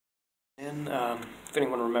And if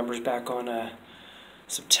anyone remembers, back on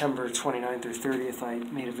September 29th or 30th, I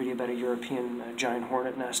made a video about a European giant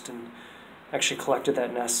hornet nest, and actually collected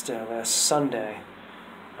that nest last Sunday.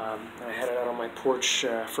 I had it out on my porch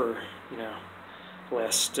for the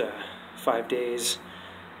last 5 days,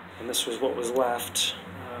 and this was what was left.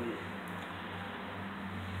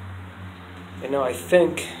 And now I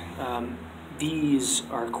think these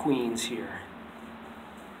are queens here.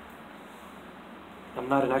 I'm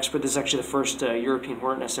not an expert. This is actually the first European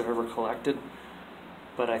hornet nest I've ever collected,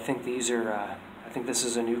 but I think these are. I think this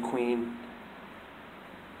is a new queen.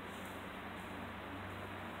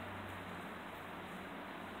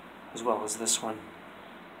 As well as this one.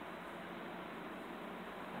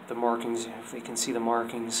 The markings, if they can see the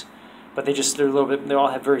markings, but they're a little bit. They all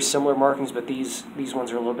have very similar markings, but these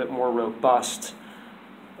ones are a little bit more robust,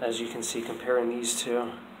 as you can see comparing these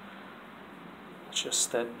two. It's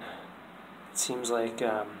just that it seems like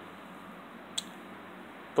the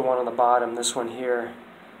one on the bottom, this one here,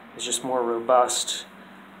 is just more robust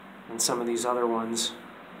than some of these other ones.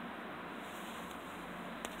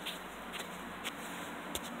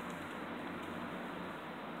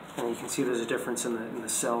 And you can see there's a difference in the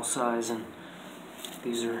cell size, and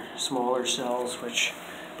these are smaller cells. But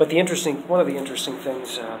one of the interesting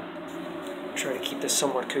things, try to keep this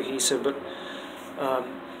somewhat cohesive, but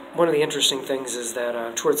one of the interesting things is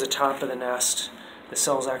that towards the top of the nest, the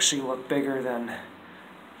cells actually look bigger than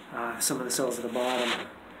some of the cells at the bottom.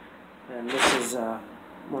 And this is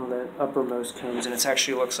one of the uppermost combs, and it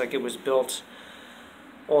actually looks like it was built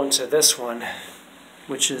onto this one,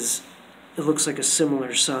 which is. It looks like a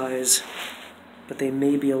similar size, but they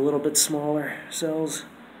may be a little bit smaller cells.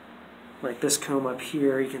 Like this comb up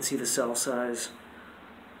here, you can see the cell size.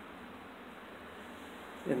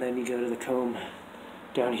 And then you go to the comb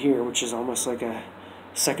down here, which is almost like a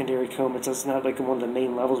secondary comb. It's not like one of the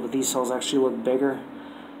main levels, but these cells actually look bigger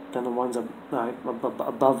than the ones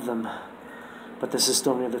above them. But this is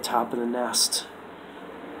still near the top of the nest.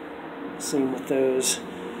 Same with those.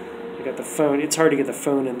 You got the phone. It's hard to get the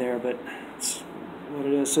phone in there, but it's what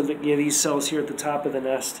it is. So yeah, these cells here at the top of the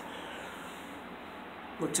nest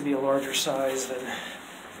look to be a larger size than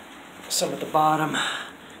some at the bottom.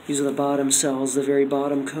 These are the bottom cells, the very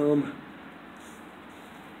bottom comb.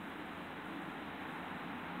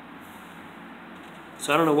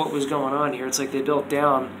 So I don't know what was going on here. It's like they built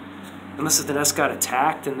down, unless the nest got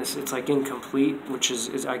attacked and it's like incomplete, which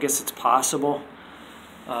is I guess it's possible.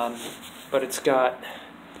 But it's got.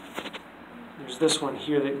 There's this one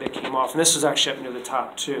here that came off, and this was actually up near the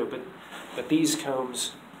top too. But these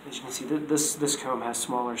combs, as you can see, this comb has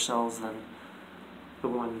smaller cells than the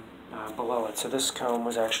one below it. So this comb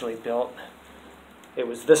was actually built. It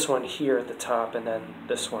was this one here at the top, and then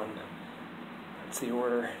this one. That's the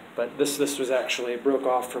order. But this was actually, it broke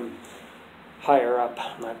off from higher up.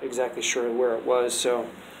 I'm not exactly sure where it was. So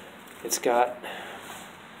it's got.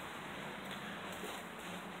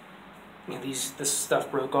 This stuff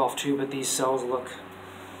broke off too, but these cells look,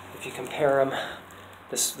 if you compare them,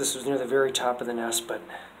 this was near the very top of the nest, but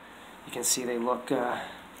you can see they look, I'm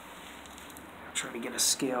trying to get a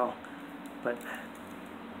scale, but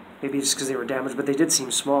maybe it's because they were damaged, but they did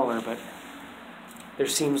seem smaller, but there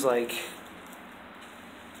seems like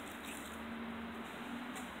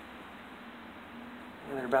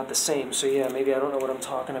they're about the same, so yeah, maybe I don't know what I'm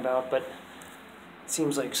talking about, but it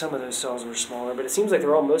seems like some of those cells were smaller, but it seems like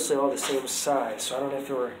they're all mostly all the same size. So I don't know if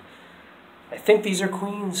there were. I think these are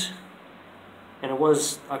queens, and it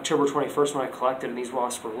was October 21st when I collected, and these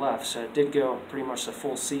wasps were left. So it did go pretty much the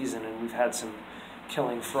full season, and we've had some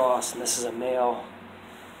killing frost. And this is a male,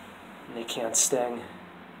 and they can't sting.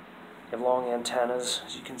 They have long antennas,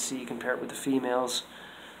 as you can see. Compare it with the females.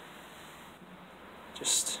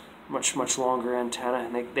 Just much longer antenna,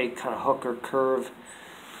 and they kind of hook or curve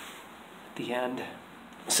at the end.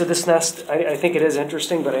 So this nest, I think it is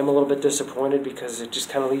interesting, but I'm a little bit disappointed because it just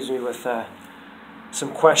kind of leaves me with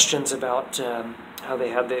some questions about how they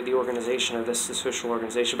have the organization of this official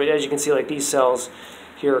organization. But as you can see, like these cells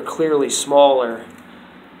here are clearly smaller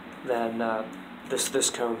than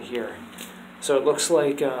this comb here. So it looks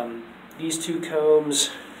like these two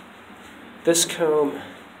combs, this comb,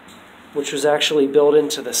 which was actually built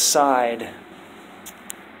into the side.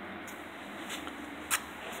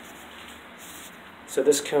 So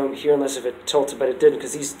this comb here, unless if it tilted, but it didn't,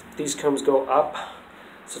 because these combs go up.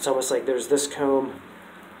 So it's almost like there's this comb.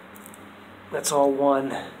 That's all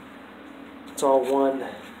one. It's all one.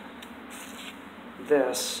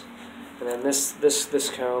 This, and then this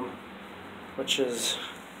comb, which is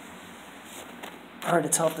hard to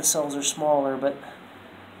tell if the cells are smaller, but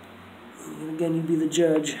again, you'd be the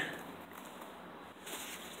judge.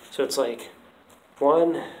 So it's like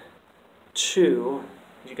 1, 2.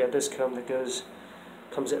 You got this comb that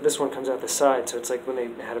comes out. This one comes out the side. So it's like when they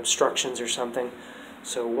had obstructions or something.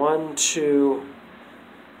 So 1, 2,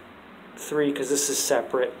 3, because this is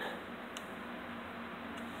separate.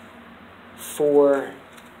 4,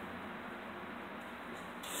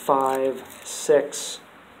 5, 6,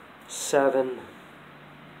 7.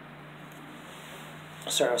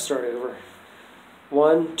 Sorry, I'll start over.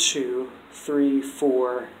 1, 2, 3,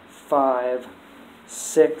 4, 5,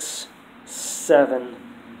 6, 7,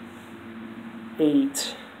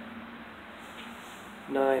 8,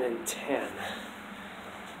 9, and 10.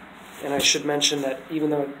 And I should mention that even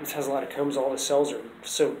though it has a lot of combs, all the cells are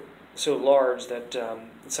so large that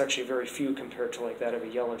it's actually very few compared to like that of a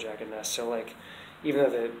yellow jacket nest. So like even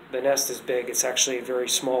though the nest is big, it's actually a very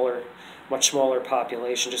smaller, much smaller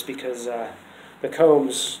population, just because the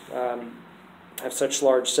combs have such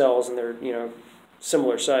large cells and they're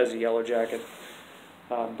similar size to yellow jacket.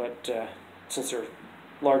 But since they're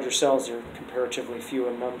larger cells, they're comparatively few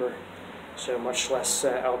in number. So much less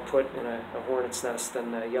output in a hornet's nest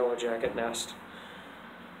than a yellow jacket nest.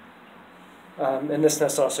 And this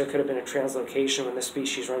nest also could have been a translocation when the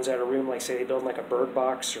species runs out of room, like say they build like a bird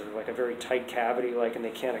box or like a very tight cavity, and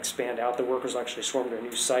they can't expand out. The workers will actually swarm to a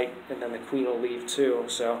new site, and then the queen will leave too.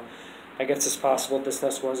 So I guess it's possible that this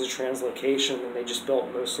nest was a translocation and they just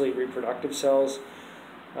built mostly reproductive cells.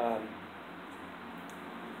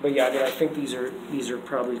 But yeah, I think these are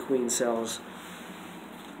probably queen cells.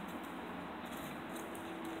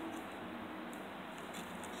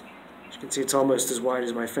 As you can see, it's almost as wide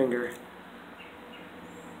as my finger.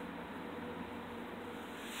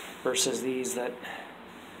 Versus these that,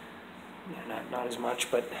 not as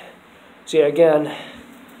much. But so yeah, again,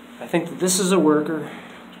 I think that this is a worker.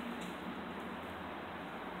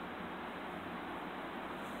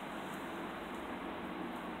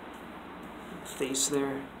 Face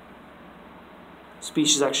there.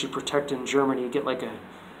 Species actually protected in Germany. You get like a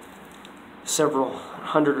several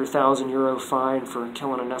hundred or €1,000 fine for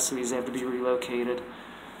killing a nest of these. They have to be relocated.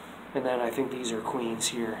 And then I think these are queens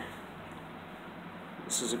here.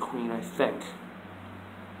 This is a queen, I think.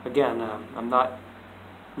 Again, I'm not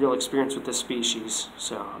real experienced with this species,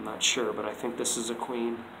 so I'm not sure, but I think this is a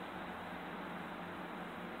queen.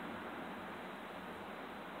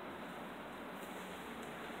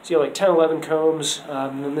 So yeah, like 10, 11 combs,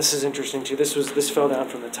 and this is interesting too. This fell down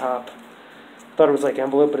from the top. Thought it was like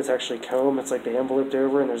envelope, but it's actually comb. It's like they enveloped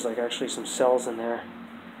over, and there's like actually some cells in there.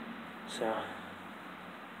 So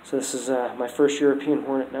this is my first European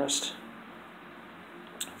hornet nest.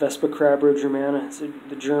 Vespa crabro-germana. It's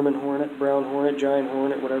the German hornet, brown hornet, giant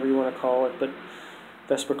hornet, whatever you want to call it. But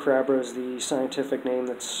Vespa crabro is the scientific name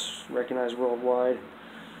that's recognized worldwide.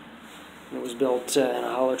 And it was built in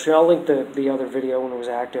a hollow tree. I'll link the other video when it was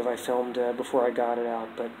active I filmed before I got it out.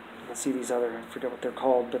 But you can see these other, I forget what they're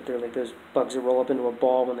called, but they're like those bugs that roll up into a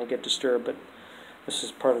ball when they get disturbed. But this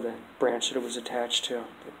is part of the branch that it was attached to.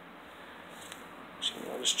 But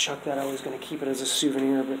I'll just chuck that. I was going to keep it as a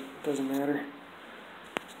souvenir, but it doesn't matter.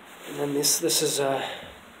 And then this is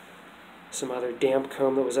some other damp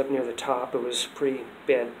comb that was up near the top. It was pretty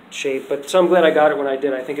bad shape, but so I'm glad I got it when I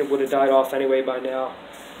did. I think it would have died off anyway by now.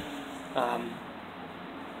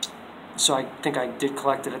 So I think I did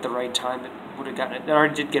collect it at the right time. It would have gotten it. It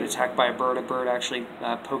already did get attacked by a bird. A bird actually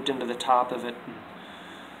poked into the top of it,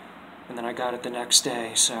 and then I got it the next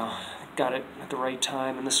day. So I got it at the right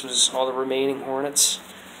time, and this was all the remaining hornets.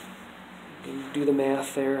 You do the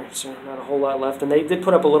math there, so not a whole lot left. And they did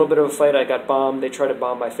put up a little bit of a fight. I got bombed. They tried to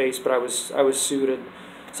bomb my face, but I was suited.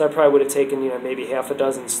 So I probably would have taken maybe half a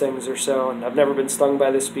dozen stings or so. And I've never been stung by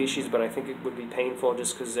this species, but I think it would be painful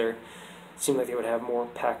just because it seemed like they would have more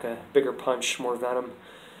pack, a bigger punch, more venom.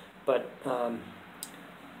 But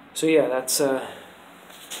so yeah, that's a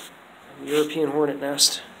European hornet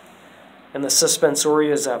nest. And the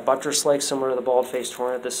suspensoria is buttress-like, similar to the bald-faced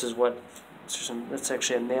hornet. This is what. That's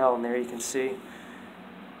actually a nail in there, you can see.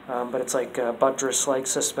 But it's like buttress-like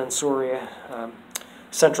suspensoria.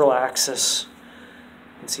 Central axis.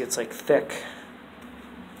 You can see it's like thick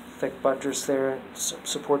buttress there.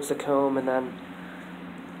 Supports the comb, and then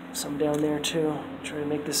some down there too. I'm trying to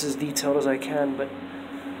make this as detailed as I can. But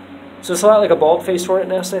so it's a lot like a bald-faced hornet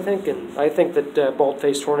nest, I think. And I think that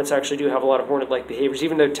bald-faced hornets actually do have a lot of hornet-like behaviors.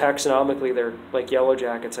 Even though taxonomically they're like yellow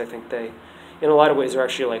jackets, I think they, in a lot of ways, they're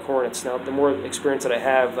actually like hornets. Now, the more experience that I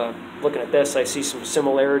have looking at this, I see some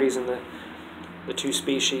similarities in the two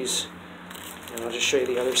species. And I'll just show you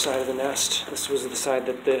the other side of the nest. This was the side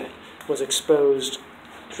that was exposed,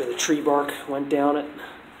 where the tree bark went down it.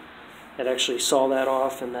 It actually saw that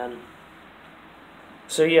off, and then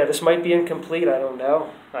So yeah, this might be incomplete. I don't know.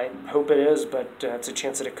 I hope it is, but it's a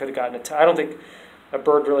chance that it could have gotten I don't think a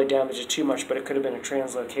bird really damaged it too much, but it could have been a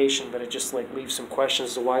translocation. But it just like leaves some questions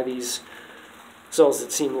as to why these cells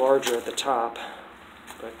that seem larger at the top.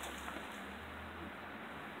 But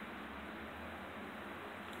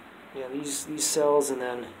yeah, these cells, and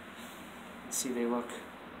then see they look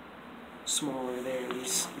smaller there.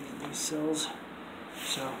 These cells.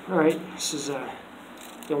 So all right, this is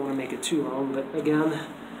don't want to make it too long, but again,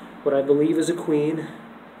 what I believe is a queen,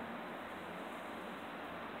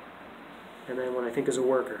 and then what I think is a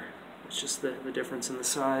worker. It's just the difference in the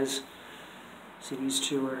size. See, these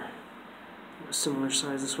two are a similar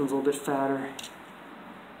size. This one's a little bit fatter.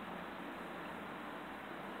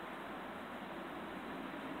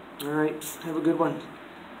 All right, have a good one.